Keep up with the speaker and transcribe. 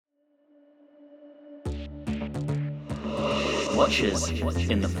Watchers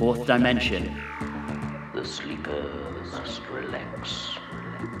in the Fourth Dimension. The sleeper must relax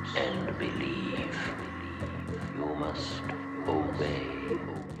and believe. You must obey.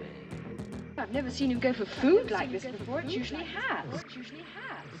 I've never seen him go for food like this before. It usually has.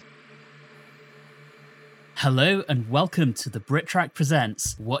 Hello and welcome to the BritTrack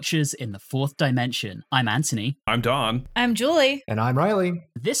Presents Watchers in the Fourth Dimension. I'm Anthony. I'm Don. I'm Julie. And I'm Riley.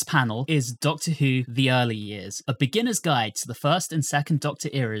 This panel is Doctor Who The Early Years, a beginner's guide to the first and second Doctor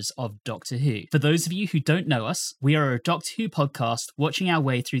eras of Doctor Who. For those of you who don't know us, we are a Doctor Who podcast watching our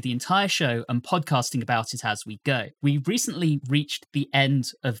way through the entire show and podcasting about it as we go. We recently reached the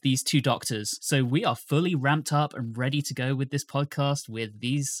end of these two Doctors, so we are fully ramped up and ready to go with this podcast with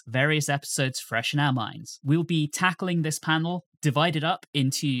these various episodes fresh in our minds. We'll be tackling this panel divided up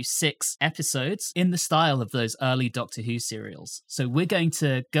into 6 episodes in the style of those early Doctor Who serials. So we're going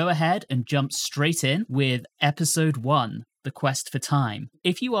to go ahead and jump straight in with episode 1, The Quest for Time.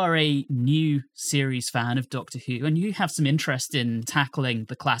 If you are a new series fan of Doctor Who and you have some interest in tackling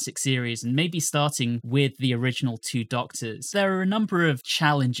the classic series and maybe starting with the original 2 Doctors, there are a number of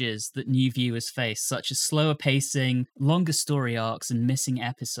challenges that new viewers face, such as slower pacing, longer story arcs, and missing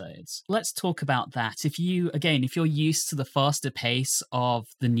episodes. Let's talk about that. If you're used to the faster pace of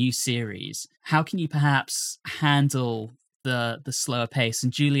the new series, how can you perhaps handle the slower pace?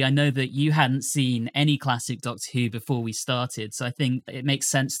 And Julie, I know that you hadn't seen any classic Doctor Who before we started, so I think it makes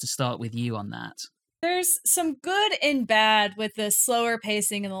sense to start with you on that. There's some good and bad with the slower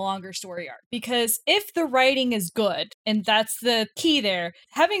pacing and the longer story arc, because if the writing is good, and that's the key there,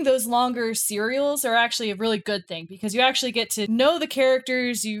 having those longer serials are actually a really good thing, because you actually get to know the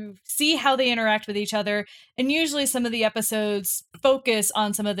characters, you see how they interact with each other, and usually some of the episodes focus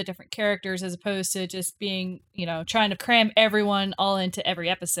on some of the different characters as opposed to just being, trying to cram everyone all into every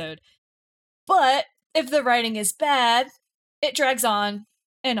episode. But if the writing is bad, it drags on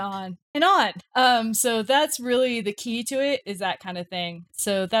and on and on. So that's really the key to it, is that kind of thing.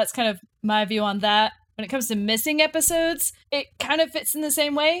 So that's kind of my view on that. When it comes to missing episodes, it kind of fits in the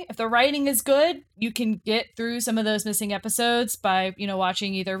same way. If the writing is good, you can get through some of those missing episodes by,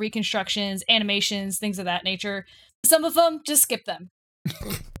 watching either reconstructions, animations, things of that nature. Some of them, just skip them.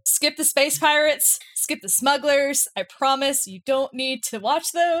 Skip the space pirates, skip the smugglers. I promise you don't need to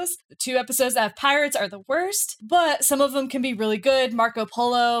watch those. The 2 episodes that have pirates are the worst, but some of them can be really good. Marco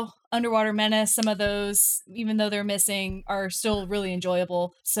Polo, Underwater Menace, some of those, even though they're missing, are still really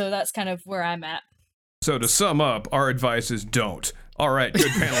enjoyable. So that's kind of where I'm at. So to sum up, our advice is don't. All right,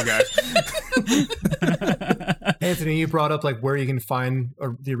 good panel, guys. Anthony, you brought up where you can find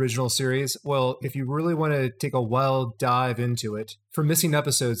the original series. Well, if you really want to take a wild dive into it, for missing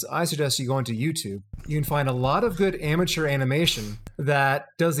episodes, I suggest you go onto YouTube. You can find a lot of good amateur animation that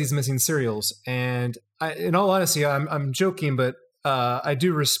does these missing serials. And in all honesty, I'm joking, but I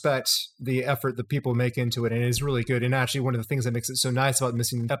do respect the effort that people make into it, and it is really good. And actually, one of the things that makes it so nice about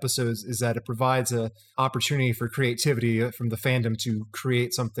missing episodes is that it provides an opportunity for creativity from the fandom to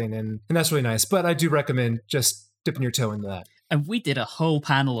create something, and that's really nice. But I do recommend just dipping your toe into that. And we did a whole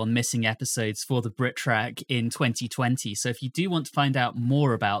panel on missing episodes for the BritTrack in 2020. So if you do want to find out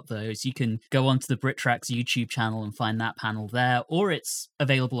more about those, you can go onto the BritTrack's YouTube channel and find that panel there, or it's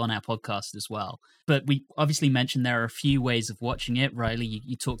available on our podcast as well. But we obviously mentioned there are a few ways of watching it. Riley,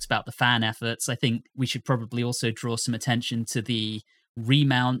 you talked about the fan efforts. I think we should probably also draw some attention to the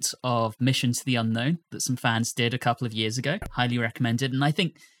remount of Mission to the Unknown that some fans did a couple of years ago. Highly recommended. And I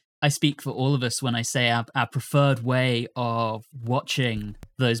think I speak for all of us when I say our preferred way of watching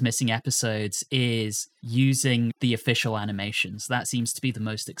those missing episodes is using the official animations. That seems to be the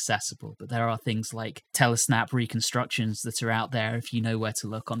most accessible, but there are things like telesnap reconstructions that are out there if you know where to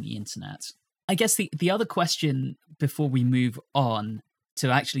look on the internet. I guess the other question before we move on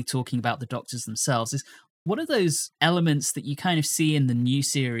to actually talking about the Doctors themselves is, what are those elements that you kind of see in the new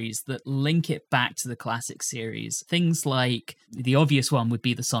series that link it back to the classic series? Things like, the obvious one would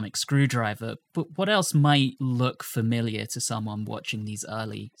be the sonic screwdriver, but what else might look familiar to someone watching these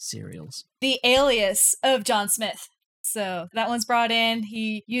early serials? The alias of John Smith. So that one's brought in.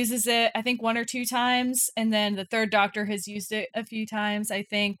 He uses it, I think, 1 or 2 times, and then the 3rd Doctor has used it a few times, I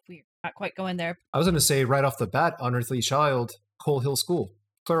think. We're not quite going there. I was going to say right off the bat, Unearthly Child, Coal Hill School.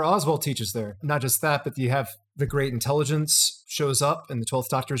 Clara Oswald teaches there. Not just that, but you have the Great Intelligence shows up and the 12th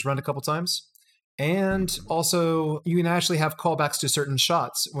Doctor's run a couple times. And also, you can actually have callbacks to certain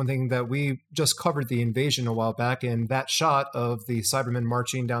shots. One thing that we just covered the invasion a while back, and that shot of the Cybermen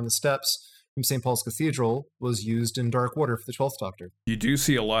marching down the steps from St. Paul's Cathedral was used in Dark Water for the 12th Doctor. You do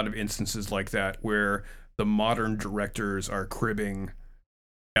see a lot of instances like that where the modern directors are cribbing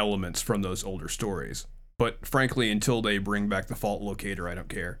elements from those older stories. But frankly, until they bring back the fault locator, I don't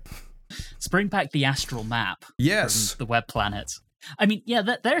care. Let's bring back the astral map. Yes. From the web planet. I mean, yeah,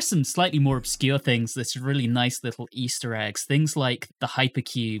 there are some slightly more obscure things. There's really nice little Easter eggs. Things like the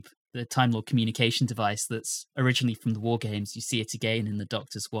Hypercube, the Time Lord communication device that's originally from the War Games. You see it again in the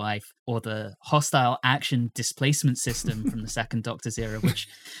Doctor's Wife, or the hostile action displacement system from the Second Doctor's era, which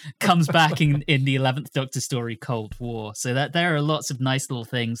comes back in the 11th Doctor story, Cold War. So that there are lots of nice little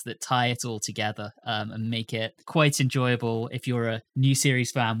things that tie it all together and make it quite enjoyable if you're a new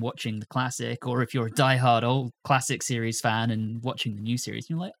series fan watching the classic, or if you're a diehard old classic series fan and watching the new series.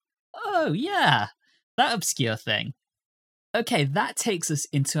 You're like, oh yeah, that obscure thing. Okay, that takes us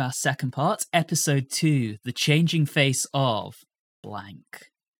into our second part, episode 2, The Changing Face of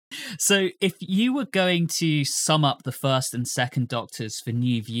blank. So if you were going to sum up the first and second Doctors for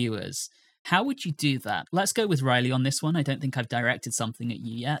new viewers, how would you do that? Let's go with Riley on this one. I don't think I've directed something at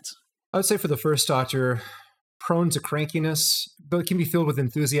you yet. I would say for the first Doctor, prone to crankiness, but can be filled with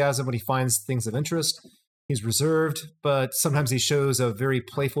enthusiasm when he finds things of interest. He's reserved, but sometimes he shows a very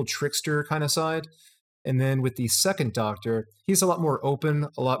playful trickster kind of side. And then with the second Doctor, he's a lot more open,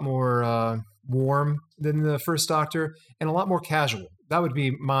 a lot more warm than the first Doctor, and a lot more casual. That would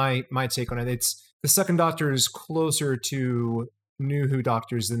be my take on it. It's the second Doctor is closer to New Who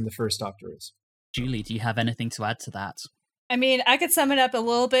Doctors than the first Doctor is. Julie, do you have anything to add to that? I mean, I could sum it up a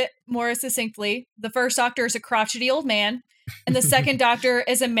little bit more succinctly. The first Doctor is a crotchety old man, and the second Doctor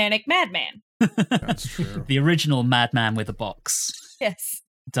is a manic madman. That's true. The original madman with a box. Yes.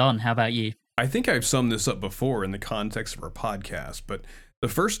 Don, how about you? I think I've summed this up before in the context of our podcast, but the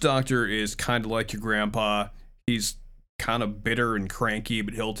first Doctor is kind of like your grandpa. He's kind of bitter and cranky,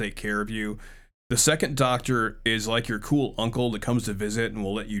 but he'll take care of you. The second Doctor is like your cool uncle that comes to visit and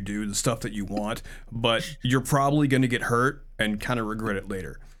will let you do the stuff that you want, but you're probably going to get hurt and kind of regret it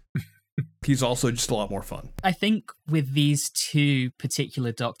later. He's also just a lot more fun. I think with these two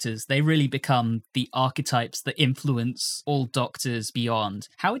particular Doctors, they really become the archetypes that influence all Doctors beyond.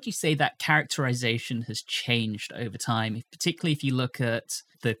 How would you say that characterization has changed over time, particularly if you look at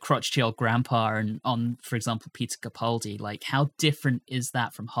the crotchety old grandpa and on, for example, Peter Capaldi? Like, how different is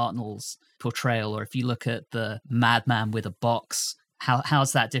that from Hartnell's portrayal? Or if you look at the madman with a box,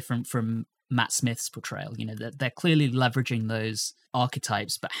 how's that different from Matt Smith's portrayal? You know, they're clearly leveraging those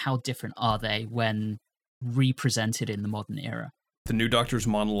archetypes, but how different are they when represented in the modern era? The new Doctor's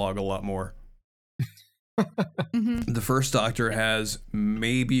monologue a lot more. Mm-hmm. The first Doctor has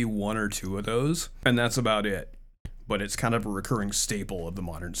maybe one or two of those, and that's about it. But it's kind of a recurring staple of the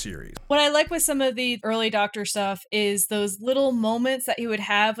modern series. What I like with some of the early Doctor stuff is those little moments that he would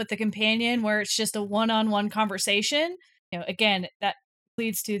have with the companion where it's just a one-on-one conversation. You know, again, that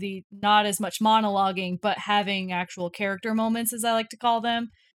leads to the not as much monologuing, but having actual character moments, as I like to call them.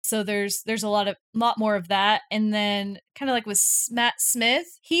 So there's a lot more of that. And then kind of like with Matt Smith,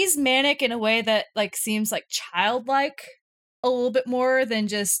 he's manic in a way that like seems like childlike a little bit more than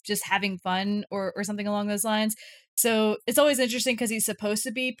just having fun or something along those lines. So it's always interesting because he's supposed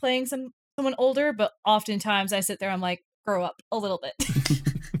to be playing someone older, but oftentimes I sit there, I'm like, grow up a little bit.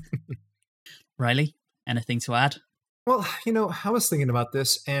 Riley, anything to add? Well, you know, I was thinking about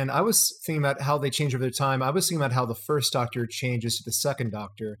this, and I was thinking about how they change over time. I was thinking about how the first Doctor changes to the second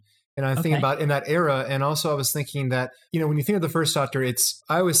Doctor. And I'm thinking about in that era, and also I was thinking that, you know, when you think of the first Doctor,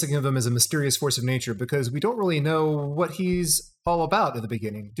 I always think of him as a mysterious force of nature because we don't really know what he's all about at the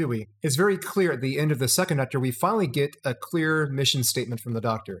beginning, do we? It's very clear at the end of the second Doctor, we finally get a clear mission statement from the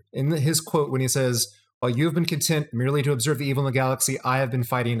Doctor. In his quote, when he says, "While you have been content merely to observe the evil in the galaxy, I have been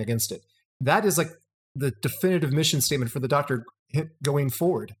fighting against it." That is like the definitive mission statement for the Doctor going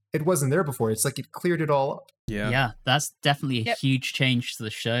forward. It wasn't there before. It's like it cleared it all up. Yeah, that's definitely a huge change to the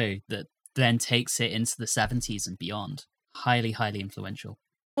show that then takes it into the 70s and beyond. Highly, highly influential.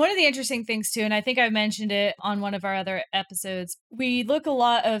 One of the interesting things too, and I think I mentioned it on one of our other episodes, we look a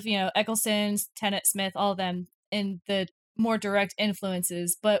lot of, you know, Eccleston, Tennant, Smith, all of them in the more direct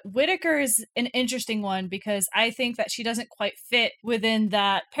influences, but Whittaker is an interesting one because I think that she doesn't quite fit within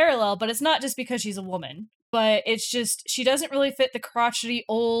that parallel, but it's not just because she's a woman, but it's just she doesn't really fit the crotchety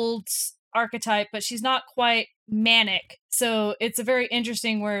old archetype, but she's not quite manic. So it's a very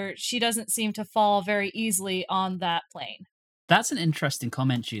interesting where she doesn't seem to fall very easily on that plane. That's an interesting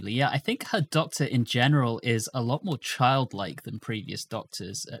comment, Julie. Yeah, I think her Doctor in general is a lot more childlike than previous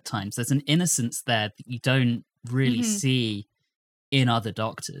Doctors at times. There's an innocence there that you don't really see in other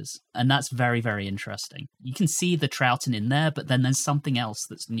Doctors. And that's very, very interesting. You can see the Troughton in there, but then there's something else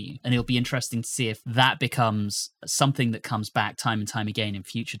that's new. And it'll be interesting to see if that becomes something that comes back time and time again in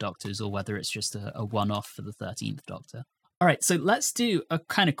future Doctors, or whether it's just a one-off for the 13th Doctor. All right, so let's do a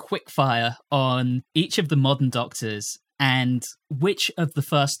kind of quick fire on each of the modern Doctors and which of the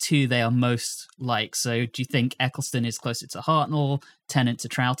first two they are most like. So do you think Eccleston is closer to Hartnell, Tennant to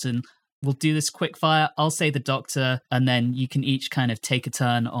Troughton? We'll do this quick fire. I'll say the Doctor, and then you can each kind of take a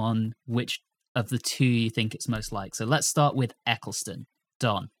turn on which of the two you think it's most like. So let's start with Eccleston.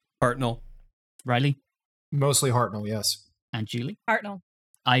 Don. Hartnell. Riley. Mostly Hartnell, yes. And Julie. Hartnell.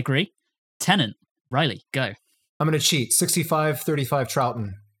 I agree. Tennant. Riley, go. I'm going to cheat. 65-35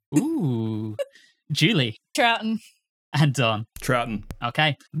 Troughton. Ooh. Julie. Troughton. And Don. Troughton.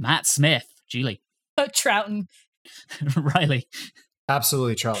 Okay. Matt Smith. Julie. Troughton. Riley.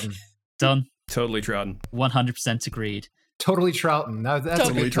 Absolutely Troughton. Don. Totally Troughton. 100% agreed. Totally Troughton. Now that's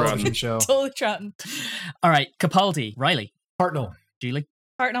Totally a good television Troughton. show. Totally Troughton. All right. Capaldi. Riley. Hartnell. Julie.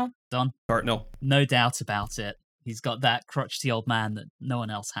 Hartnell. Don. Hartnell. No doubt about it. He's got that crotchety old man that no one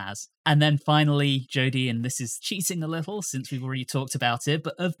else has. And then finally, Jodie, and this is cheating a little since we've already talked about it,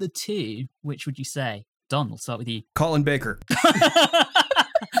 but of the two, which would you say? Don, we'll start with you. Colin Baker.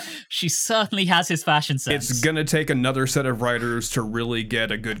 She certainly has his fashion sense. It's gonna take another set of writers to really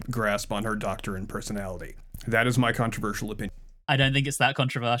get a good grasp on her Doctor and personality. That is my controversial opinion. I don't think it's that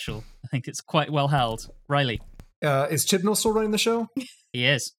controversial. I think it's quite well held. Riley. Is Chibnall still running the show? He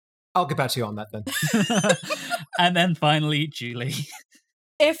is. I'll get back to you on that then. And then finally, Julie.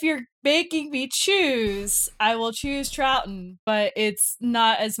 If you're making me choose, I will choose Troughton, but it's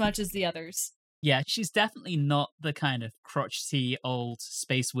not as much as the others. Yeah, she's definitely not the kind of crotchety old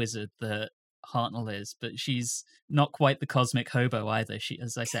space wizard that Hartnell is, but she's not quite the cosmic hobo either. She,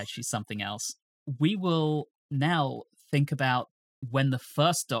 as I said, she's something else. We will now think about when the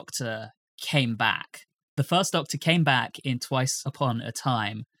first Doctor came back. The first Doctor came back in Twice Upon a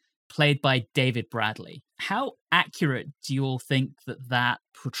Time, played by David Bradley. How accurate do you all think that that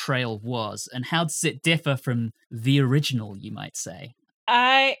portrayal was, and how does it differ from the original, you might say?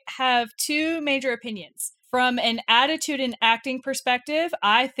 I have two major opinions. From an attitude and acting perspective,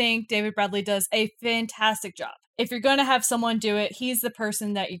 I think David Bradley does a fantastic job. If you're going to have someone do it, he's the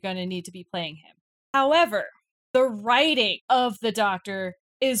person that you're going to need to be playing him. However, the writing of the Doctor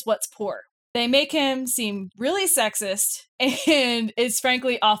is what's poor. They make him seem really sexist and it's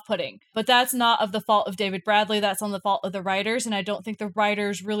frankly off-putting. But that's not of the fault of David Bradley. That's on the fault of the writers. And I don't think the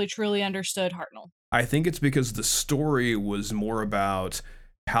writers really truly understood Hartnell. I think it's because the story was more about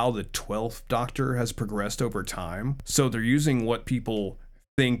how the 12th Doctor has progressed over time. So they're using what people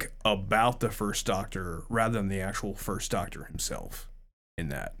think about the first Doctor rather than the actual first Doctor himself in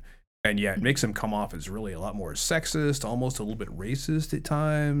that. And yeah, it makes him come off as really a lot more sexist, almost a little bit racist at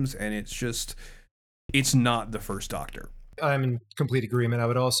times. And it's not the first Doctor. I'm in complete agreement. I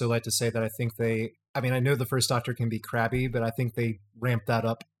would also like to say that I think I know the first Doctor can be crabby, but I think they ramped that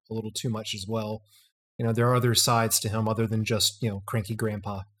up a little too much as well. You know, there are other sides to him other than just, cranky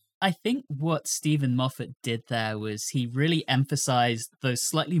grandpa. I think what Stephen Moffat did there was he really emphasized those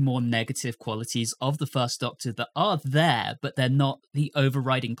slightly more negative qualities of the first Doctor that are there, but they're not the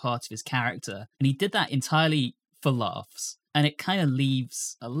overriding part of his character. And he did that entirely for laughs. And it kind of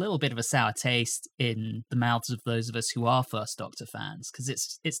leaves a little bit of a sour taste in the mouths of those of us who are first Doctor fans, because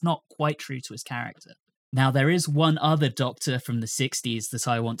it's not quite true to his character. Now, there is one other Doctor from the 60s that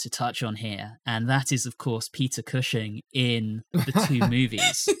I want to touch on here, and that is, of course, Peter Cushing in the two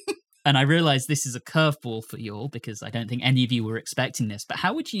movies. And I realize this is a curveball for you all, because I don't think any of you were expecting this, but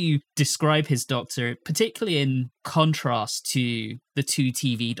how would you describe his Doctor, particularly in contrast to the two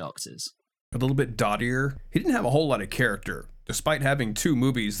TV Doctors? A little bit dottier. He didn't have a whole lot of character. Despite having two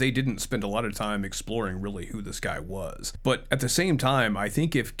movies, they didn't spend a lot of time exploring really who this guy was. But at the same time, I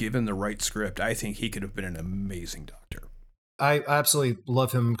think if given the right script, I think he could have been an amazing Doctor. I absolutely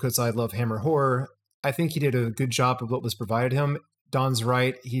love him because I love Hammer horror. I think he did a good job of what was provided him. Don's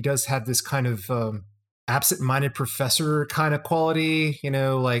right. He does have this kind of absent-minded professor kind of quality,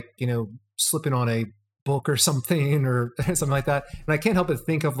 slipping on a book or something something like that. And I can't help but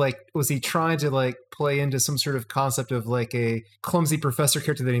think of was he trying to play into some sort of concept of a clumsy professor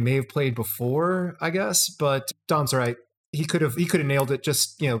character that he may have played before, I guess. But Don's right. He could have nailed it.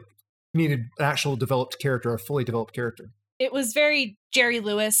 Just, needed an actual developed character, a fully developed character. It was very Jerry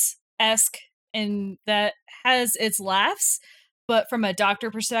Lewis-esque, and that has its laughs. But from a Doctor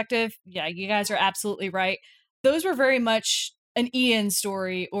perspective, yeah, you guys are absolutely right. Those were very much an Ian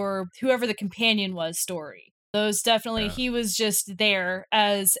story, or whoever the companion was story. Those definitely, He was just there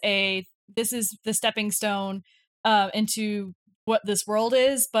as this is the stepping stone into what this world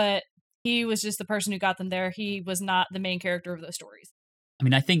is, but he was just the person who got them there. He was not the main character of those stories. I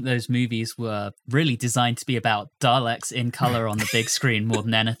mean, I think those movies were really designed to be about Daleks in color on the big screen more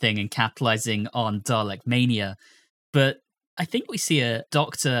than anything, and capitalizing on Dalek mania. But I think we see a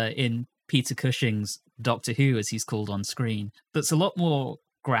doctor in Peter Cushing's Doctor Who, as he's called on screen, that's a lot more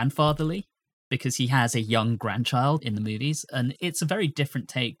grandfatherly because he has a young grandchild in the movies. And it's a very different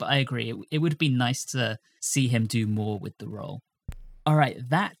take, but I agree. It would be nice to see him do more with the role. All right,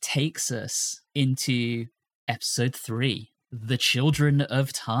 that takes us into episode 3. The Children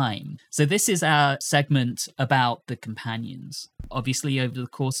of Time. So this is our segment about the companions. Obviously, over the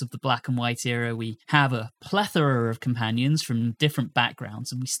course of the black and white era, we have a plethora of companions from different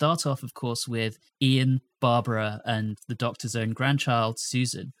backgrounds. And we start off, of course, with Ian, Barbara, and the Doctor's own grandchild,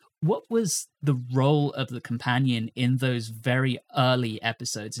 Susan. What was the role of the companion in those very early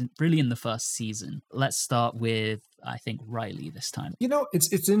episodes, and really in the first season? Let's start with, I think, Riley this time. You know,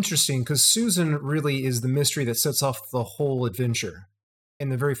 it's interesting because Susan really is the mystery that sets off the whole adventure in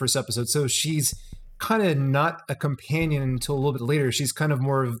the very first episode. So she's kind of not a companion until a little bit later. She's kind of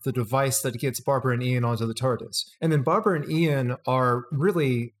more of the device that gets Barbara and Ian onto the TARDIS. And then Barbara and Ian are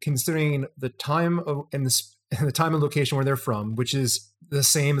really, considering the time and the time and location where they're from, which is the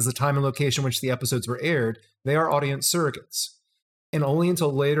same as the time and location which the episodes were aired, they are audience surrogates. And only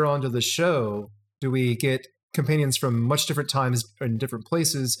until later on to the show do we get companions from much different times and different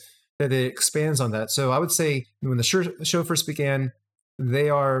places that it expands on that. So I would say when the show first began, they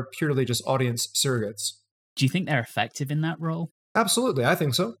are purely just audience surrogates. Do you think they're effective in that role? Absolutely, I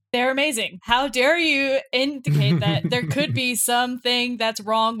think so. They're amazing. How dare you indicate that there could be something that's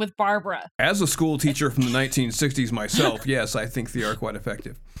wrong with Barbara? As a school teacher from the 1960s myself, yes, I think they are quite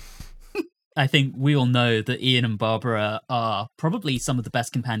effective. I think we all know that Ian and Barbara are probably some of the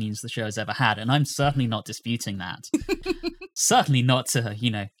best companions the show has ever had, and I'm certainly not disputing that. Certainly not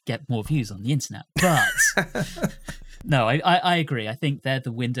to, get more views on the internet. But no, I agree. I think they're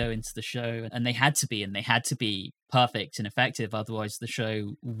the window into the show, and they had to be perfect and effective. Otherwise, the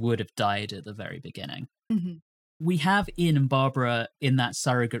show would have died at the very beginning. Mm-hmm. We have Ian and Barbara in that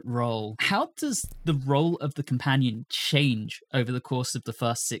surrogate role. How does the role of the companion change over the course of the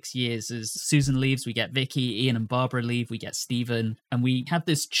first 6 years? As Susan leaves, we get Vicky, Ian and Barbara leave, we get Stephen, and we have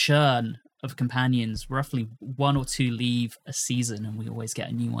this churn of companions. Roughly 1 or 2 leave a season, and we always get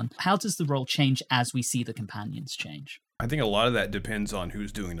a new one. How does the role change as we see the companions change? I think a lot of that depends on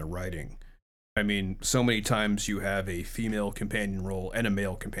who's doing the writing. I mean, so many times you have a female companion role and a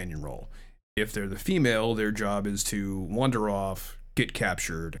male companion role. If they're the female, their job is to wander off, get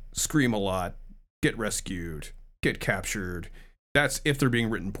captured, scream a lot, get rescued, get captured. That's if they're being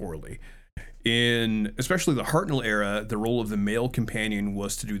written poorly. In especially the Hartnell era, the role of the male companion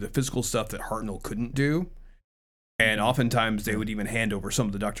was to do the physical stuff that Hartnell couldn't do. And oftentimes they would even hand over some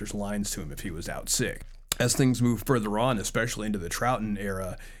of the Doctor's lines to him if he was out sick. As things move further on, especially into the Troughton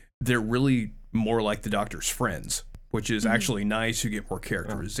era, they're really more like the Doctor's friends, which is actually nice. You get more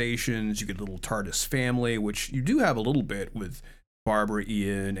characterizations. You get a little TARDIS family, which you do have a little bit with Barbara,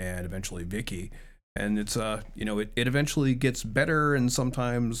 Ian, and eventually Vicky. And it's it eventually gets better and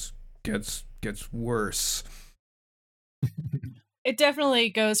sometimes gets worse. It definitely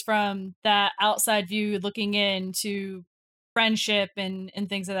goes from that outside view looking in to friendship and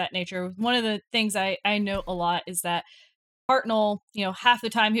things of that nature. One of the things I note a lot is that Hartnell, half the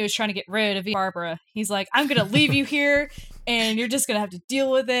time he was trying to get rid of Barbara. He's like, I'm going to leave you here and you're just going to have to deal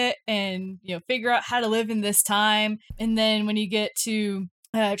with it and, figure out how to live in this time. And then when you get to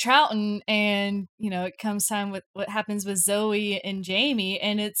Troughton and, it comes time with what happens with Zoe and Jamie,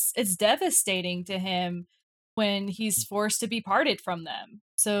 and it's devastating to him when he's forced to be parted from them.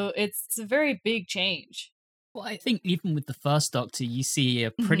 So it's a very big change. Well, I think even with the first Doctor, you see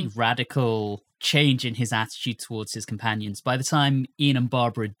a pretty radical change in his attitude towards his companions. By the time Ian and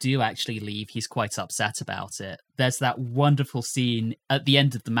Barbara do actually leave, he's quite upset about it. There's that wonderful scene at the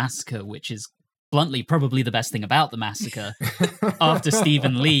end of the massacre, which is bluntly probably the best thing about the massacre, after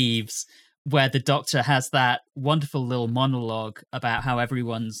Stephen leaves, where the Doctor has that wonderful little monologue about how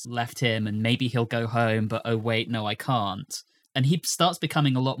everyone's left him and maybe he'll go home, but oh wait, no, I can't. And he starts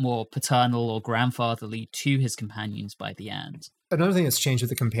becoming a lot more paternal or grandfatherly to his companions by the end. Another thing that's changed with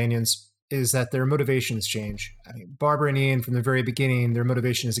the companions is that their motivations change. I mean, Barbara and Ian, from the very beginning, their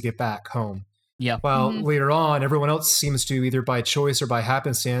motivation is to get back home. Yeah. While later on, everyone else seems to, either by choice or by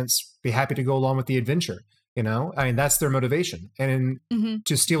happenstance, be happy to go along with the adventure. That's their motivation. And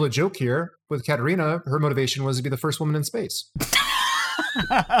to steal a joke here, with Katerina, her motivation was to be the first woman in space.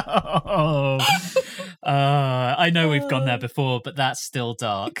 I know we've gone there before, but that's still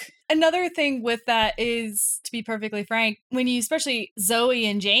dark. Another thing with that is, to be perfectly frank, when you, especially Zoe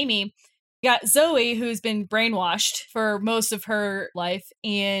and Jamie, you got Zoe, who's been brainwashed for most of her life,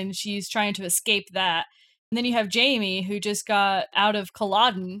 and she's trying to escape that. And then you have Jamie, who just got out of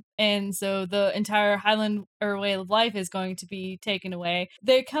Culloden, and so the entire Highlander way of life is going to be taken away.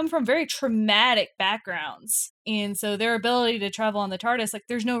 They come from very traumatic backgrounds, and so their ability to travel on the TARDIS, like,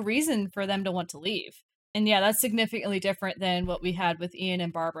 there's no reason for them to want to leave. And yeah, that's significantly different than what we had with Ian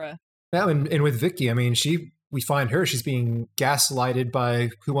and Barbara. Yeah, and with Vicky, I mean, we find her, she's being gaslighted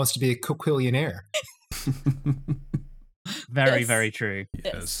by Who Wants to Be a Coquillionaire. Very, Yes. very true.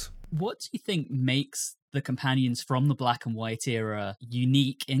 Yes. What do you think makes the companions from the black and white era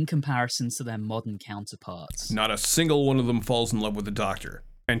unique in comparison to their modern counterparts? Not a single one of them falls in love with the Doctor.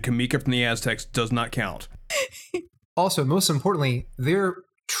 And Kamika from the Aztecs does not count. Also, most importantly, they're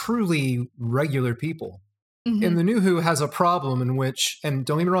truly regular people. Mhm. And the New Who has a problem in which, and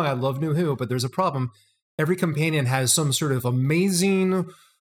don't get me wrong, I love New Who, but there's a problem. Every companion has some sort of amazing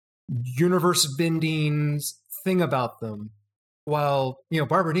universe-bending thing about them. While,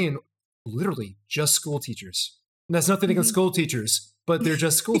 Barbara and Ian, literally just school teachers. And that's nothing against school teachers, but they're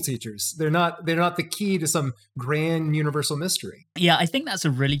just school teachers. They're not the key to some grand universal mystery. Yeah, I think that's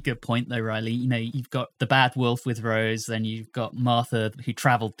a really good point, though, Riley. You've got the bad wolf with Rose, then you've got Martha, who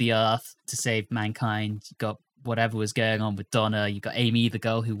traveled the Earth to save mankind. You've got whatever was going on with Donna. You've got Amy, the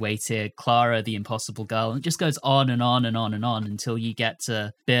girl who waited, Clara, the impossible girl. And it just goes on and on and on and on until you get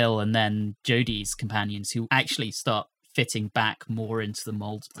to Bill and then Jodie's companions, who actually start fitting back more into the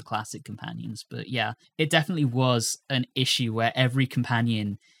mold of the classic companions. But yeah, it definitely was an issue where every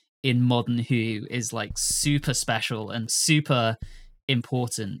companion in Modern Who is like super special and super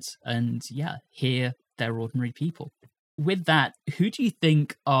important. And yeah, here they're ordinary people. With that, who do you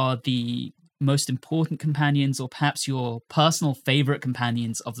think are the most important companions, or perhaps your personal favorite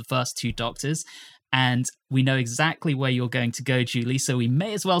companions of the first two Doctors? And we know exactly where you're going to go, Julie, so we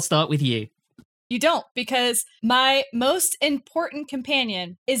may as well start with you. You don't, because my most important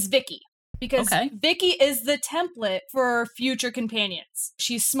companion is Vicky. Because Okay. Vicky is the template for future companions.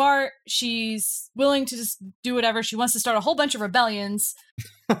 She's smart. She's willing to just do whatever. She wants to start a whole bunch of rebellions.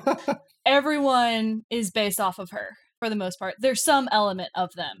 Everyone is based off of her. For the most part, there's some element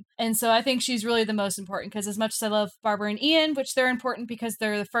of them. And so I think she's really the most important, because as much as I love Barbara and Ian, which they're important because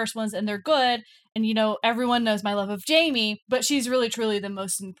they're the first ones and they're good, and everyone knows my love of Jamie, but she's really truly the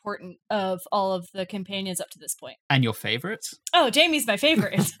most important of all of the companions up to this point. And your favorite? Oh, Jamie's my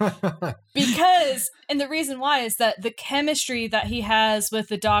favorite. Because, and the reason why is that the chemistry that he has with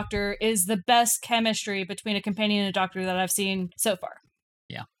the Doctor is the best chemistry between a companion and a Doctor that I've seen so far.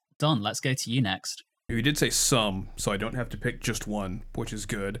 Yeah. Don, let's go to you next. You did say some, so I don't have to pick just one, which is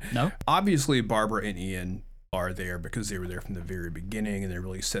good. No? Obviously, Barbara and Ian are there because they were there from the very beginning and they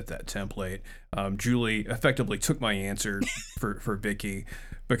really set that template. Julie effectively took my answer for Vicky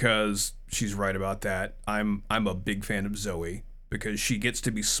because she's right about that. I'm a big fan of Zoe because she gets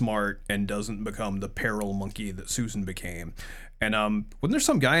to be smart and doesn't become the peril monkey that Susan became. And wasn't there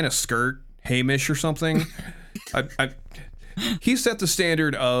some guy in a skirt, Hamish or something? He set the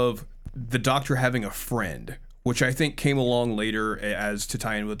standard of the Doctor having a friend, which I think came along later as to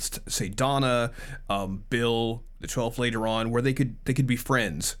tie in with, say, Donna, Bill, the 12th later on, where they could be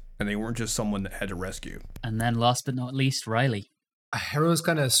friends and they weren't just someone that had to rescue. And then last but not least, Riley. Everyone's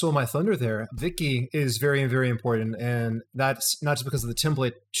kind of stole my thunder there. Vicky is very, very important, and that's not just because of the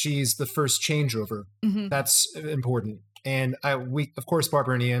template. She's the first changeover. Mm-hmm. That's important. And we, of course,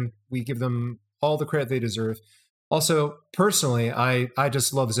 Barbara and Ian, we give them all the credit they deserve. Also, personally, I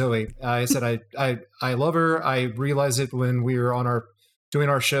just love Zoe. I said I love her. I realized it when we were doing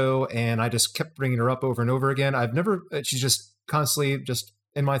our show, and I just kept bringing her up over and over again. She's just constantly just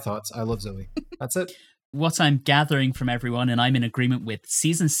in my thoughts. I love Zoe. That's it. What I'm gathering from everyone, and I'm in agreement with,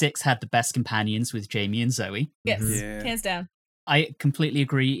 season 6 had the best companions with Jamie and Zoe. Yes, Yeah. hands down. I completely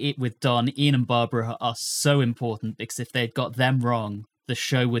agree with Don. Ian and Barbara are so important because if they'd got them wrong, the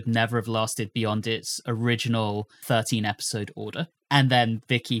show would never have lasted beyond its original 13-episode order. And then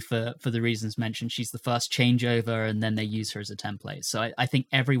Vicky, for the reasons mentioned, she's the first changeover, and then they use her as a template. So I think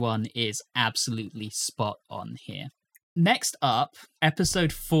everyone is absolutely spot on here. Next up,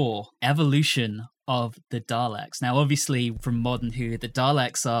 episode 4, Evolution of the Daleks. Now, obviously, from Modern Who, the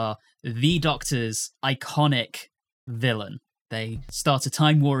Daleks are the Doctor's iconic villain. They start a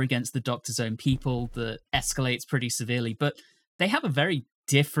time war against the Doctor's own people that escalates pretty severely, but they have a very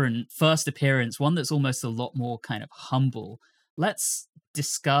different first appearance, one that's almost a lot more kind of humble. Let's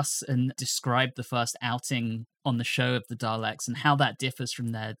discuss and describe the first outing on the show of the Daleks and how that differs from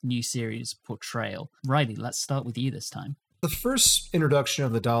their new series portrayal. Riley, let's start with you this time. The first introduction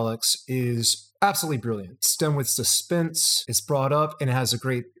of the Daleks is absolutely brilliant. It's done with suspense, it's brought up, and it has a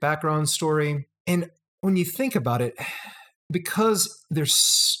great background story. And when you think about it, because the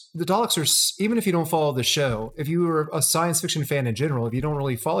Daleks are, even if you don't follow the show, if you are a science fiction fan in general, if you don't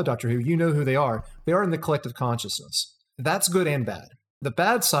really follow Doctor Who, you know who they are. They are in the collective consciousness. That's good and bad. The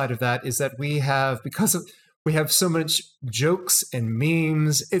bad side of that is that we have so much jokes and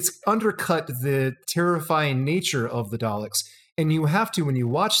memes, it's undercut the terrifying nature of the Daleks. And you have to, when you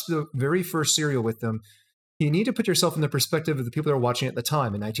watch the very first serial with them, you need to put yourself in the perspective of the people that are watching at the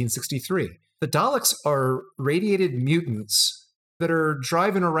time in 1963. The Daleks are radiated mutants that are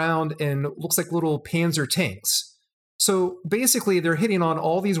driving around in looks like little Panzer tanks. So basically, they're hitting on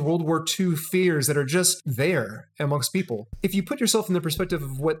all these World War II fears that are just there amongst people. If you put yourself in the perspective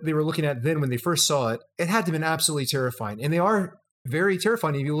of what they were looking at then when they first saw it, it had to have been absolutely terrifying. And they are very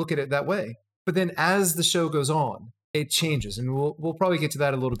terrifying if you look at it that way. But then as the show goes on, it changes. And we'll probably get to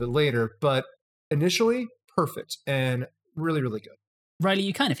that a little bit later. But initially, perfect and really, really good. Riley,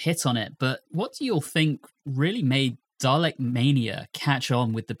 you kind of hit on it, but what do you all think really made Dalek Mania catch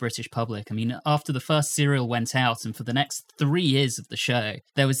on with the British public? I mean, after the first serial went out and for the next 3 years of the show,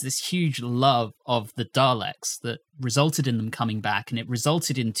 there was this huge love of the Daleks that resulted in them coming back, and it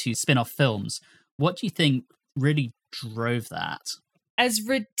resulted into spin-off films. What do you think really drove that? As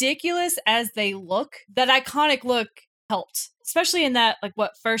ridiculous as they look, that iconic look helped, especially in that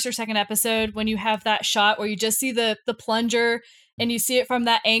first or second episode when you have that shot where you just see the plunger and you see it from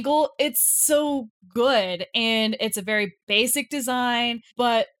that angle. It's so good, and it's a very basic design,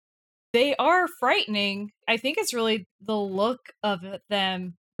 but they are frightening. I think it's really the look of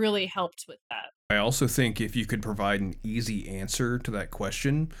them really helped with that. I also think if you could provide an easy answer to that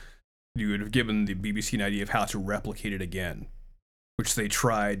question, you would have given the BBC an idea of how to replicate it again, which they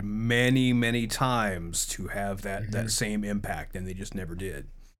tried many, many times to have that same impact, and they just never did.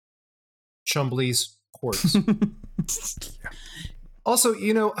 Chumbley's quartz. Yeah. Also,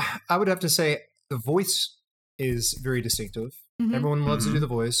 I would have to say the voice is very distinctive. Mm-hmm. Everyone loves to do the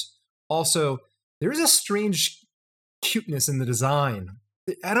voice. Also, there's a strange cuteness in the design.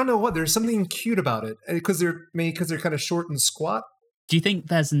 I don't know what. There's something cute about it because they're kind of short and squat. Do you think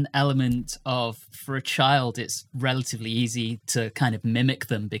there's an element of, for a child, it's relatively easy to kind of mimic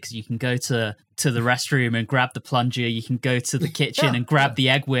them because you can go to the restroom and grab the plunger, you can go to the kitchen and grab the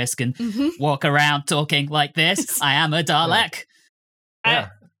egg whisk and walk around talking like this, I am a Dalek. Yeah.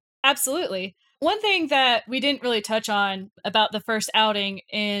 Absolutely. One thing that we didn't really touch on about the first outing,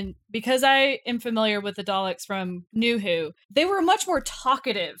 and because I am familiar with the Daleks from New Who, they were much more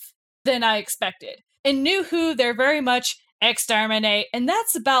talkative than I expected. In New Who, they're very much exterminate, and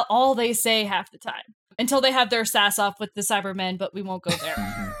that's about all they say half the time until they have their sass off with the Cybermen, but we won't go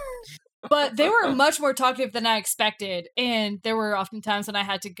there. But they were much more talkative than I expected, and there were often times when I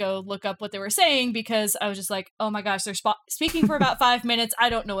had to go look up what they were saying because I was just like, oh my gosh, they're speaking for about 5 minutes,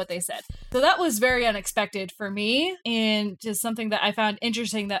 I don't know what they said. So that was very unexpected for me, and just something that I found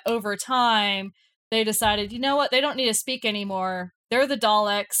interesting, that over time they decided, you know what, they don't need to speak anymore, they're the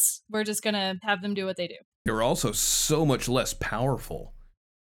Daleks, we're just gonna have them do what they do. They were also so much less powerful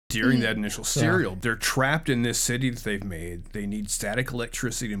during that initial serial. Yeah. They're trapped in this city that they've made. They need static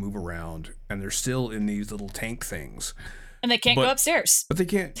electricity to move around, and they're still in these little tank things. And they can't go upstairs. But they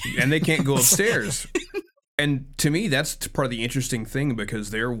can't go upstairs. And to me, that's part of the interesting thing, because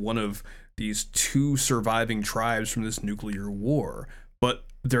they're one of these 2 surviving tribes from this nuclear war. But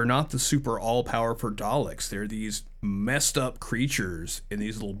they're not the super all-powerful Daleks. They're these messed up creatures in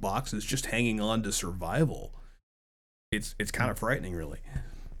these little boxes just hanging on to survival. It's kind of frightening, really.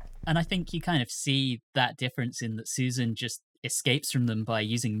 And I think you kind of see that difference in that Susan just escapes from them by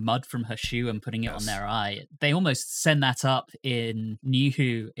using mud from her shoe and putting it on their eye. They almost send that up in New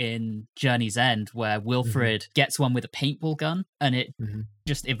Who in Journey's End, where Wilfred gets one with a paintball gun and it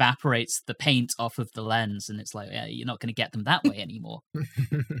just evaporates the paint off of the lens, and it's like, yeah, you're not going to get them that way anymore.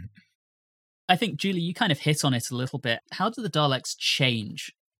 I think, Julie, you kind of hit on it a little bit. How do the Daleks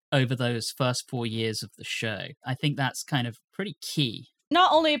change over those first 4 years of the show? I think that's kind of pretty key.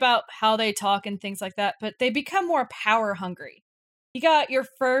 Not only about how they talk and things like that, but they become more power hungry. You got your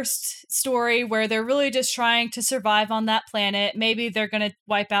first story where they're really just trying to survive on that planet. Maybe they're going to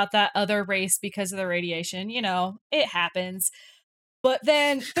wipe out that other race because of the radiation. It happens. But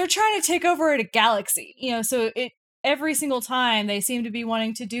then they're trying to take over a galaxy. So every single time they seem to be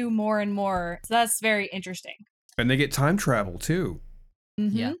wanting to do more and more. So that's very interesting. And they get time travel too.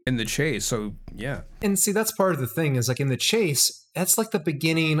 Yeah. In the chase. So yeah. And see, that's part of the thing is in the chase, that's the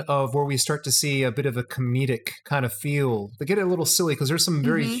beginning of where we start to see a bit of a comedic kind of feel. They get a little silly because there's some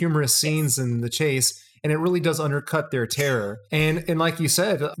very humorous scenes in the chase, and it really does undercut their terror. And like you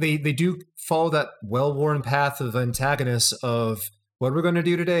said, they do follow that well-worn path of antagonists of What we're going to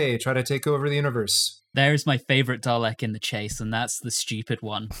do today, try to take over the universe. There is my favorite Dalek in the chase, and that's the stupid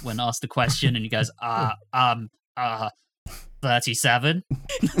one when asked a question and he goes, 37?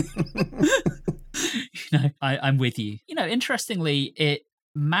 I'm with you. Interestingly, it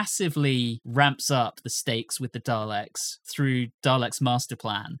massively ramps up the stakes with the Daleks through Dalek's master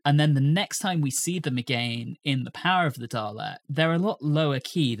plan. And then the next time we see them again in The Power of the Dalek, they're a lot lower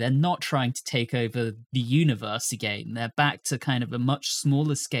key. They're not trying to take over the universe again. They're back to kind of a much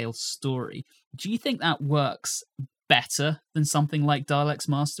smaller scale story. Do you think that works better than something like Dalek's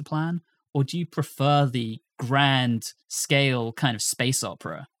master plan? Or do you prefer the grand scale kind of space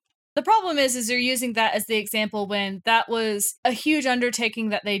opera? The problem is you're using that as the example when that was a huge undertaking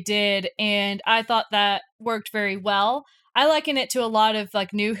that they did, and I thought that worked very well. I liken it to a lot of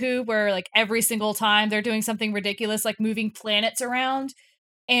like New Who, where like every single time they're doing something ridiculous, like moving planets around,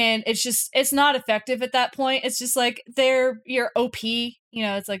 and it's not effective at that point. It's just like you're OP,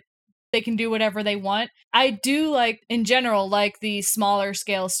 it's like they can do whatever they want. I do like, in general, like the smaller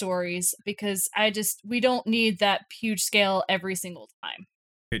scale stories because we don't need that huge scale every single time.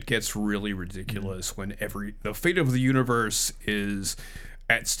 It gets really ridiculous when the fate of the universe is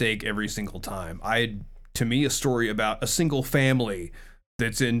at stake every single time. To me, a story about a single family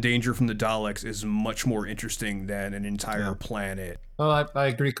that's in danger from the Daleks is much more interesting than an entire planet. Well, I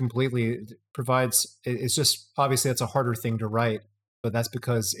agree completely. It's just, obviously that's a harder thing to write, but that's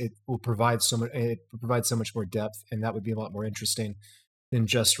because it provides so much more depth, and that would be a lot more interesting than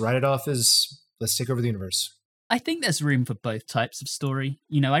just write it off as let's take over the universe. I think there's room for both types of story.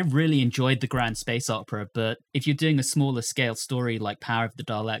 I really enjoyed the grand space opera, but if you're doing a smaller scale story like Power of the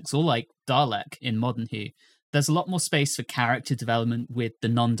Daleks or like Dalek in Modern Who, there's a lot more space for character development with the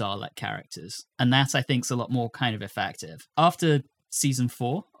non-Dalek characters. And that, I think, is a lot more kind of effective. After season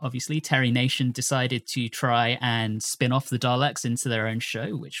 4, obviously, Terry Nation decided to try and spin off the Daleks into their own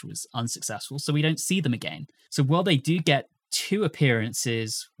show, which was unsuccessful, so we don't see them again. So while they do get 2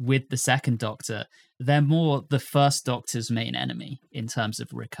 appearances with the second Doctor, they're more the first Doctor's main enemy in terms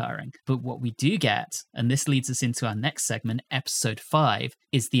of recurring. But what we do get, and this leads us into our next segment, episode 5,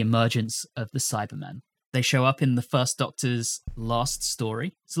 is the emergence of the Cybermen. They show up in the first Doctor's last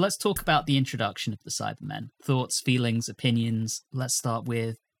story. So let's talk about the introduction of the Cybermen. Thoughts, feelings, opinions. Let's start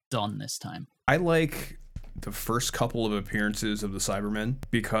with Don this time. I like the first couple of appearances of the Cybermen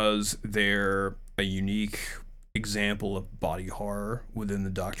because they're a unique example of body horror within the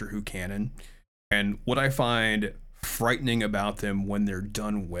Doctor Who canon. And what I find frightening about them when they're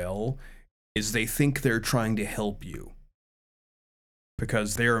done well is they think they're trying to help you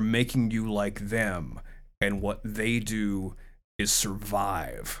because they are making you like them, and what they do is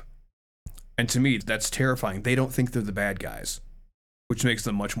survive. And to me, that's terrifying. They don't think they're the bad guys, which makes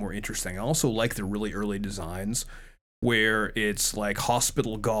them much more interesting. I also like the really early designs where it's like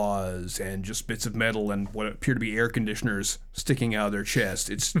hospital gauze and just bits of metal and what appear to be air conditioners sticking out of their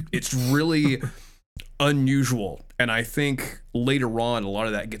chest. It's really unusual. And I think later on, a lot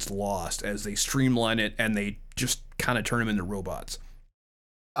of that gets lost as they streamline it and they just kind of turn them into robots.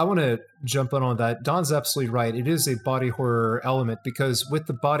 I want to jump in on that. Don's absolutely right. It is a body horror element because with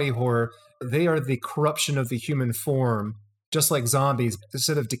the body horror, they are the corruption of the human form, just like zombies.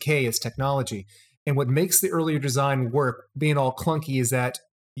 Instead of decay, it's technology. And what makes the earlier design work, being all clunky, is that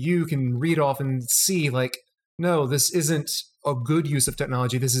you can read off and see, like, no, this isn't a good use of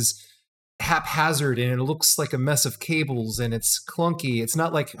technology. This is haphazard, and it looks like a mess of cables, and it's clunky. It's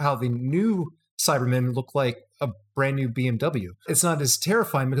not like how the new Cybermen look like a brand new BMW. It's not as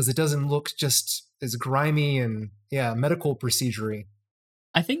terrifying because it doesn't look just as grimy and, medical procedure-y.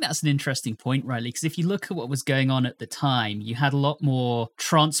 I think that's an interesting point, Riley, because if you look at what was going on at the time, you had a lot more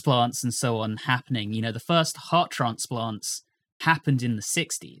transplants and so on happening. The first heart transplants happened in the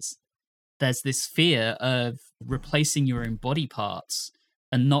 60s. There's this fear of replacing your own body parts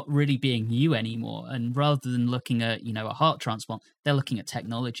and not really being you anymore. And rather than looking at, a heart transplant, they're looking at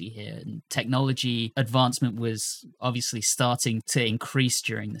technology here. And technology advancement was obviously starting to increase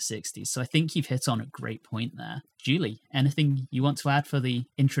during the 60s. So I think you've hit on a great point there. Julie, anything you want to add for the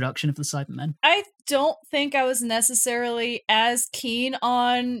introduction of the Cybermen? I don't think I was necessarily as keen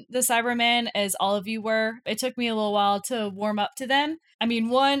on the Cybermen as all of you were. It took me a little while to warm up to them. I mean,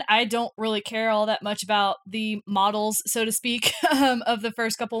 one, I don't really care all that much about the models, so to speak, of the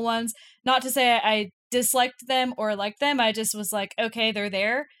first couple ones. Not to say I disliked them or liked them. I just was like, okay, they're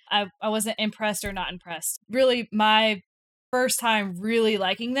there. I wasn't impressed or not impressed. Really, my first time really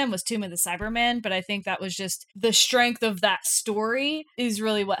liking them was Tomb of the Cybermen, but I think that was just the strength of that story is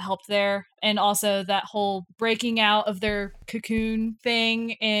really what helped there. And also that whole breaking out of their cocoon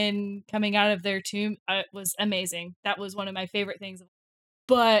thing and coming out of their tomb was amazing. That was one of my favorite things.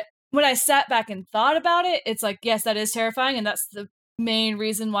 But when I sat back and thought about it, it's like, yes, that is terrifying. And that's the main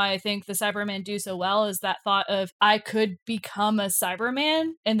reason why I think the Cybermen do so well, is that thought of I could become a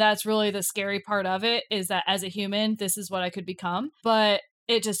Cyberman. And that's really the scary part of it, is that as a human, this is what I could become. But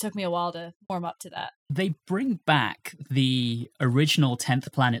it just took me a while to warm up to that. They bring back the original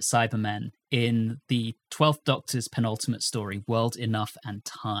 10th Planet Cybermen in the 12th Doctor's penultimate story, World Enough and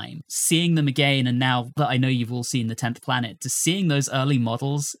Time. Seeing them again, and now that I know you've all seen the 10th Planet, just seeing those early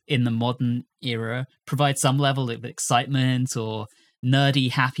models in the modern era provide some level of excitement or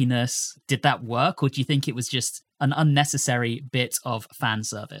nerdy happiness. Did that work, or do you think it was just an unnecessary bit of fan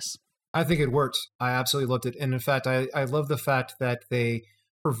service? I think it worked. I absolutely loved it. And in fact, I love the fact that they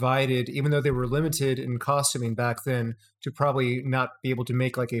provided, even though they were limited in costuming back then, to probably not be able to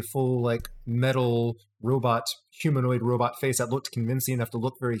make like a full like metal robot, humanoid robot face that looked convincing enough to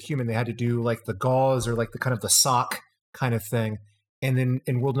look very human. They had to do like the gauze or like the kind of the sock kind of thing. And then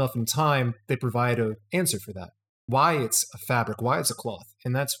in World Enough in Time, they provide an answer for that. Why it's a fabric, why it's a cloth.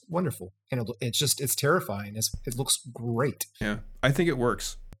 And that's wonderful. And it's terrifying. It looks great. Yeah, I think it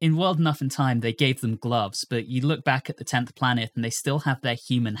works. In World Enough in Time, they gave them gloves, but you look back at the 10th Planet and they still have their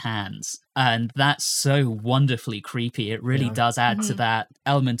human hands. And that's so wonderfully creepy. It really does add to that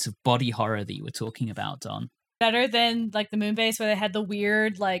element of body horror that you were talking about, Don. Better than like the moon base where they had the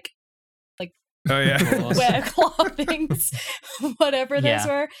weird Oh yeah, wet claw things, whatever those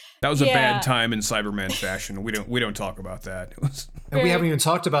were. That was a bad time in Cyberman fashion. We don't talk about that. It was... And we haven't even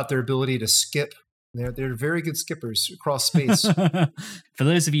talked about their ability to skip. They're very good skippers across space. For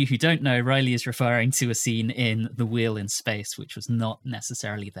those of you who don't know, Riley is referring to a scene in The Wheel in Space, which was not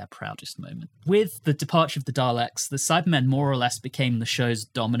necessarily their proudest moment. With the departure of the Daleks, the Cybermen more or less became the show's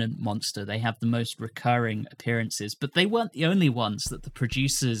dominant monster. They have the most recurring appearances, but they weren't the only ones that the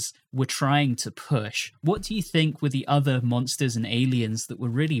producers were trying to push. What do you think were the other monsters and aliens that were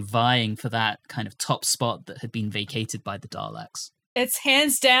really vying for that kind of top spot that had been vacated by the Daleks? It's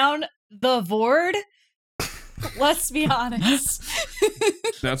hands down the Vord. Let's be honest.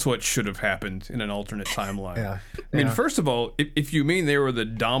 That's what should have happened in an alternate timeline. Yeah. I mean, first of all, if you mean they were the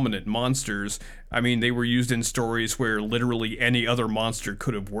dominant monsters, I mean, they were used in stories where literally any other monster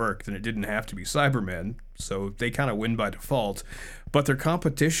could have worked and it didn't have to be Cybermen. So they kind of win by default. But their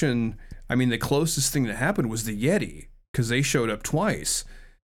competition, I mean, the closest thing that happened was the Yeti, because they showed up twice.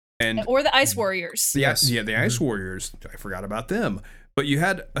 Or the Ice Warriors. Yes. Yeah, the Ice Warriors. I forgot about them. But you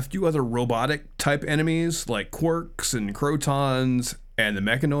had a few other robotic type enemies like Quarks and Crotons and the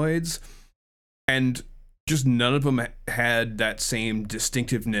Mechanoids. And just none of them had that same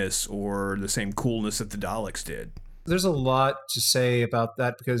distinctiveness or the same coolness that the Daleks did. There's a lot to say about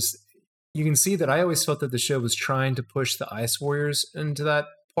that, because you can see that I always felt that the show was trying to push the Ice Warriors into that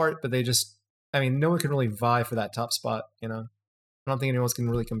part, but they just, I mean, no one can really vie for that top spot, you know? I don't think anyone else can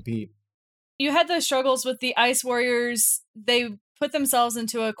really compete. You had those struggles with the Ice Warriors. They put themselves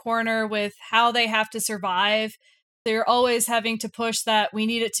into a corner with how they have to survive. They're always having to push that we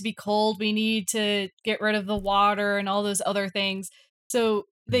need it to be cold, we need to get rid of the water and all those other things. So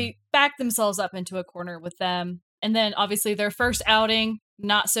they back themselves up into a corner with them. And then obviously their first outing,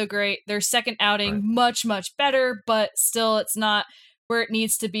 not so great. Their second outing, much, much better, but still it's not where it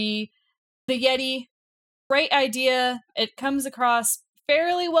needs to be. The Yeti, great idea. It comes across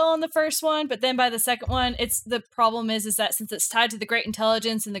fairly well in the first one, but then by the second one, it's the problem is that since it's tied to the Great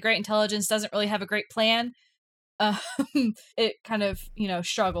Intelligence and the Great Intelligence doesn't really have a great plan, it kind of,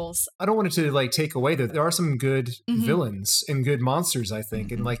 struggles. I don't want it to take away that there are some good villains and good monsters, I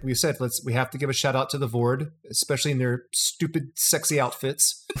think. And like we said, we have to give a shout out to the Vord, especially in their stupid, sexy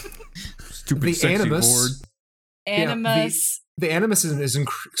outfits. Stupid, the sexy Animus. Vord. Animus. Yeah, the Animus is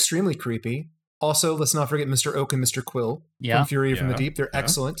extremely creepy. Also, let's not forget Mr. Oak and Mr. Quill from Fury from the Deep. They're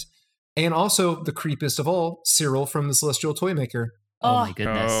excellent. And also, the creepiest of all, Cyril from the Celestial Toymaker. Oh my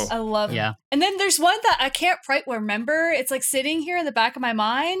goodness. I love it. Yeah. And then there's one that I can't quite remember. It's sitting here in the back of my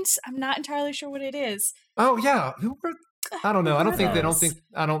mind. I'm not entirely sure what it is. Oh yeah. I don't know. I don't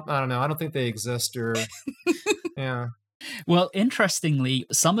think they exist or yeah. Well, interestingly,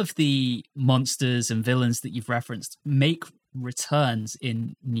 some of the monsters and villains that you've referenced make returns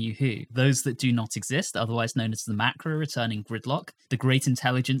in New Who. Those that do not exist, otherwise known as the Macra, return in Gridlock. The Great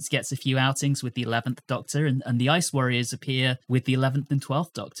Intelligence gets a few outings with the 11th Doctor, and the Ice Warriors appear with the 11th and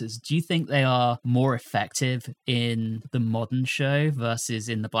 12th Doctors. Do you think they are more effective in the modern show versus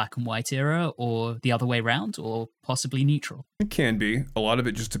in the black and white era, or the other way around, or possibly neutral? It can be. A lot of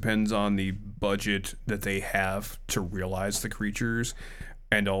it just depends on the budget that they have to realize the creatures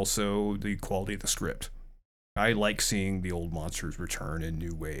and also the quality of the script. I like seeing the old monsters return in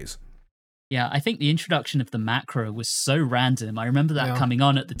new ways. Yeah, I think the introduction of the macro was so random. I remember that Yeah. coming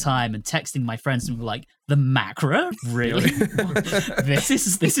on at the time and texting my friends and we were like, the macro? Really? this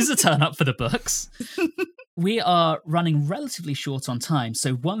is a turn up for the books. We are running relatively short on time,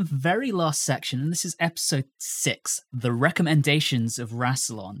 so one very last section, and this is episode 6, the recommendations of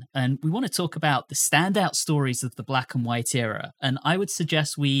Rassilon. And we want to talk about the standout stories of the Black and White era. And I would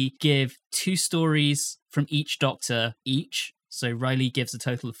suggest we give 2 stories from each Doctor each. So Riley gives a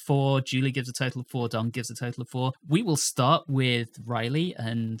total of 4, Julie gives a total of 4, Don gives a total of 4. We will start with Riley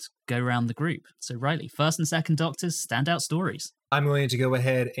and go around the group. So Riley, first and second Doctors, standout stories. I'm going to go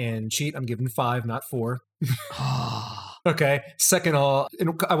ahead and cheat. I'm giving 5, not 4. Okay. Second of all,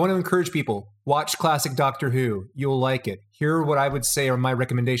 I want to encourage people, watch classic Doctor Who. You'll like it. Here are what I would say are my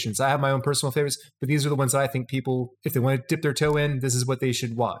recommendations. I have my own personal favorites, but these are the ones that I think people, if they want to dip their toe in, this is what they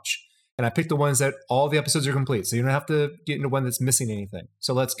should watch. And I picked the ones that all the episodes are complete, so you don't have to get into one that's missing anything.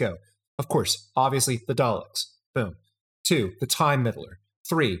 So let's go. Of course, obviously, the Daleks. Boom. 2, the Time Meddler.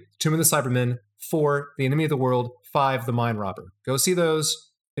 3, Tomb of the Cybermen. 4, the Enemy of the World. 5, the Mind Robber. Go see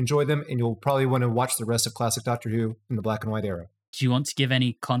those, enjoy them, and you'll probably want to watch the rest of classic Doctor Who in the Black and White era. Do you want to give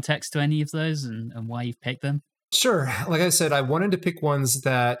any context to any of those and why you've picked them? Sure. Like I said, I wanted to pick ones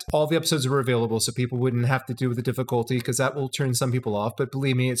that all the episodes were available so people wouldn't have to deal with the difficulty because that will turn some people off. But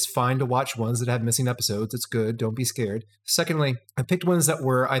believe me, it's fine to watch ones that have missing episodes. It's good. Don't be scared. Secondly, I picked ones that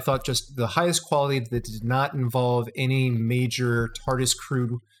were, I thought, just the highest quality that did not involve any major TARDIS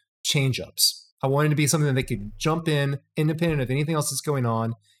crew change-ups. I wanted to be something that they could jump in, independent of anything else that's going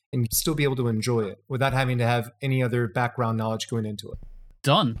on, and still be able to enjoy it without having to have any other background knowledge going into it.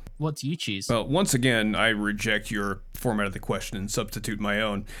 Don, what do you choose? Well, once again, I reject your format of the question and substitute my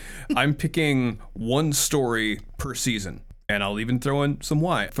own. I'm picking 1 story per season, and I'll even throw in some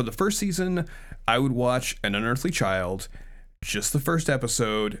why. For the first season, I would watch An Unearthly Child, just the first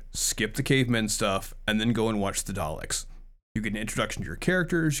episode, skip the cavemen stuff, and then go and watch the Daleks. You get an introduction to your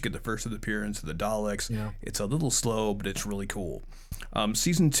characters, you get the first appearance of the Daleks. Yeah. It's a little slow, but it's really cool.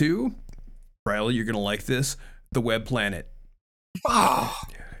 Season 2, Riley, you're going to like this, The Web Planet. Oh,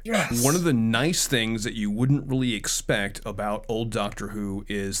 yes. One of the nice things that you wouldn't really expect about old Doctor Who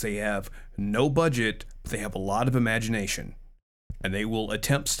is they have no budget, but they have a lot of imagination. And they will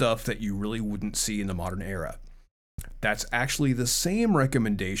attempt stuff that you really wouldn't see in the modern era. That's actually the same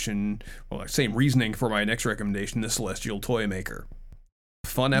recommendation, well, same reasoning for my next recommendation, The Celestial Toymaker.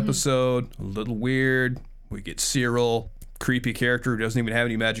 Fun episode, a little weird. We get Cyril, creepy character who doesn't even have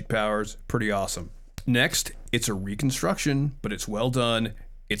any magic powers. Pretty awesome. Next, it's a reconstruction, but it's well done.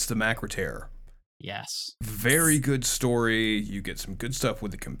 It's The Macroterror. Yes. Very good story. You get some good stuff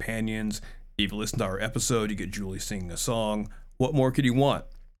with the companions. If you listen to our episode, you get Julie singing a song. What more could you want?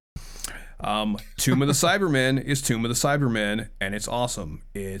 Tomb of the Cybermen is Tomb of the Cybermen, and it's awesome.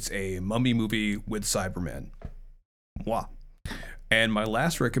 It's a mummy movie with Cybermen. Wow. And my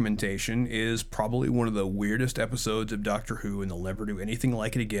last recommendation is probably one of the weirdest episodes of Doctor Who, and they'll never do anything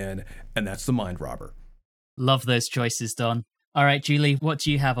like it again, and that's The Mind Robber. Love those choices, Don. All right, Julie, what do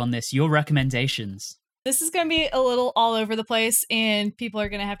you have on this? Your recommendations. This is going to be a little all over the place, and people are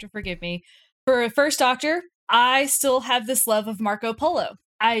going to have to forgive me. For First Doctor, I still have this love of Marco Polo.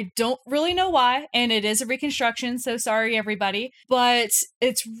 I don't really know why, and it is a reconstruction, so sorry, everybody. But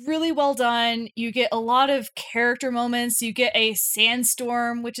it's really well done. You get a lot of character moments. You get a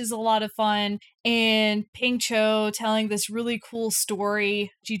sandstorm, which is a lot of fun, and Ping Cho telling this really cool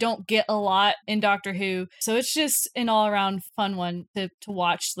story, which you don't get a lot in Doctor Who. So it's just an all-around fun one to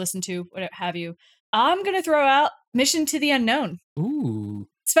watch, listen to, whatever have you. I'm going to throw out Mission to the Unknown. Ooh.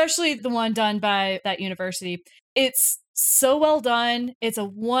 Especially the one done by that university. It's so well done. It's a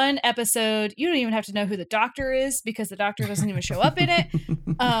 1 episode. You don't even have to know who the Doctor is because the Doctor doesn't even show up in it.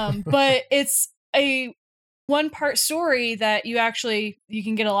 But it's a 1-part story that you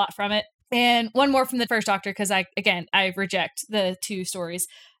can get a lot from it. And one more from the First Doctor, because I reject the 2 stories,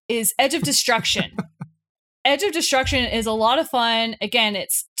 is Edge of Destruction. Edge of Destruction is a lot of fun. Again,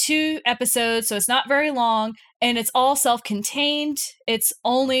 it's 2 episodes, so it's not very long, and it's all self-contained. It's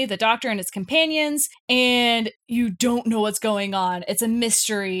only the Doctor and his companions, and you don't know what's going on. It's a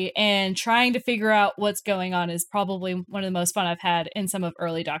mystery, and trying to figure out what's going on is probably one of the most fun I've had in some of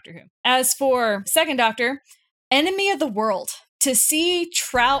early Doctor Who. As for Second Doctor, Enemy of the World. To see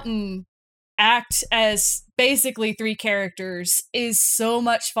Troughton act as basically 3 characters is so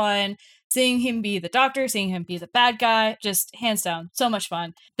much fun. Seeing him be the Doctor, seeing him be the bad guy, just hands down, so much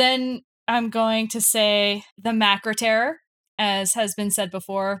fun. Then I'm going to say The Macroterror, as has been said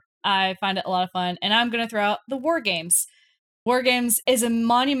before. I find it a lot of fun. And I'm going to throw out the War Games. War Games is a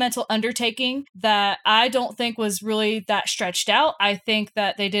monumental undertaking that I don't think was really that stretched out. I think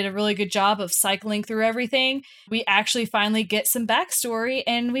that they did a really good job of cycling through everything. We actually finally get some backstory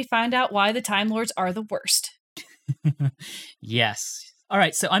and we find out why the Time Lords are the worst. Yes. All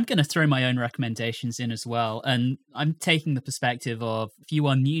right, so I'm going to throw my own recommendations in as well. And I'm taking the perspective of if you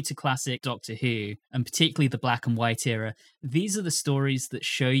are new to classic Doctor Who, and particularly the black and white era, these are the stories that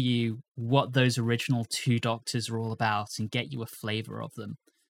show you what those original 2 Doctors are all about and get you a flavour of them.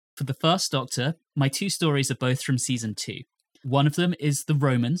 For the first Doctor, my 2 stories are both from season 2. One of them is the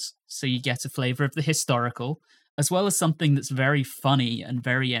Romans, so you get a flavour of the historical, as well as something that's very funny and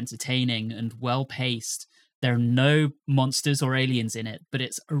very entertaining and well-paced. There are no monsters or aliens in it, but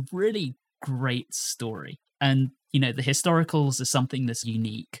it's a really great story. And, the historicals are something that's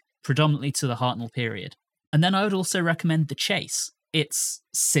unique, predominantly to the Hartnell period. And then I would also recommend The Chase. It's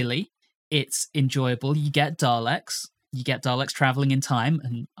silly, it's enjoyable. You get Daleks traveling in time,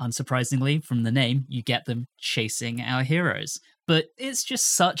 and unsurprisingly, from the name, you get them chasing our heroes. But it's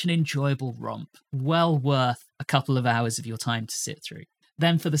just such an enjoyable romp, well worth a couple of hours of your time to sit through.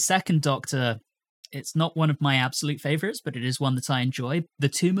 Then for the second Doctor, it's not one of my absolute favorites, but it is one that I enjoy. The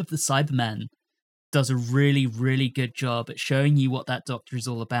Tomb of the Cybermen does a really, really good job at showing you what that Doctor is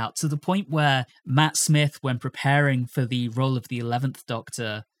all about, to the point where Matt Smith, when preparing for the role of the 11th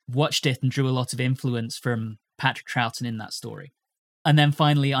Doctor, watched it and drew a lot of influence from Patrick Troughton in that story. And then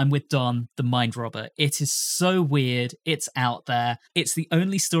finally, I'm with Don, The Mind Robber. It is so weird. It's out there. It's the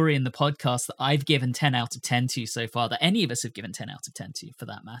only story in the podcast that I've given 10 out of 10 to so far, that any of us have given 10 out of 10 to, for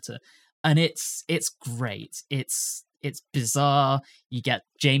that matter. And it's great. It's bizarre. You get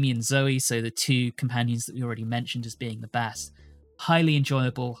Jamie and Zoe, so the 2 companions that we already mentioned as being the best. Highly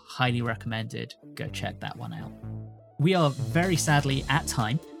enjoyable, highly recommended. Go check that one out. We are very sadly at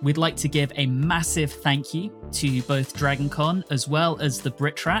time. We'd like to give a massive thank you to both DragonCon as well as the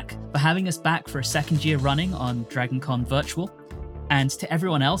BritTrack for having us back for a second year running on DragonCon Virtual. And to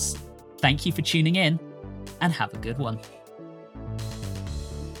everyone else, thank you for tuning in and have a good one.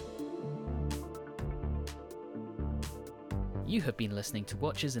 You have been listening to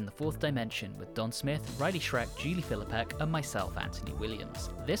Watchers in the Fourth Dimension with Don Smith, Riley Schreck, Julie Philippek, and myself, Anthony Williams.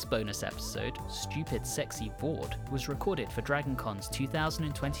 This bonus episode, Stupid Sexy Vord, was recorded for DragonCon's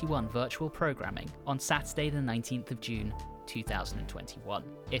 2021 virtual programming on Saturday the 19th of June, 2021.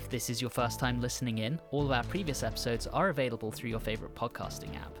 If this is your first time listening in, all of our previous episodes are available through your favourite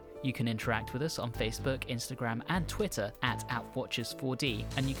podcasting app. You can interact with us on Facebook, Instagram, and Twitter at @Watchers4D,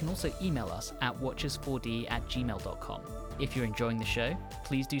 and you can also email us at watchers4d@gmail.com. If you're enjoying the show,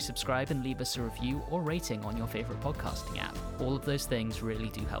 please do subscribe and leave us a review or rating on your favourite podcasting app. All of those things really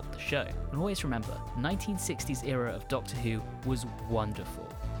do help the show. And always remember, the 1960s era of Doctor Who was wonderful.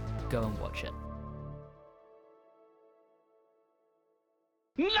 Go and watch it.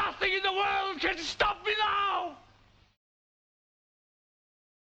 Nothing in the world can stop me now!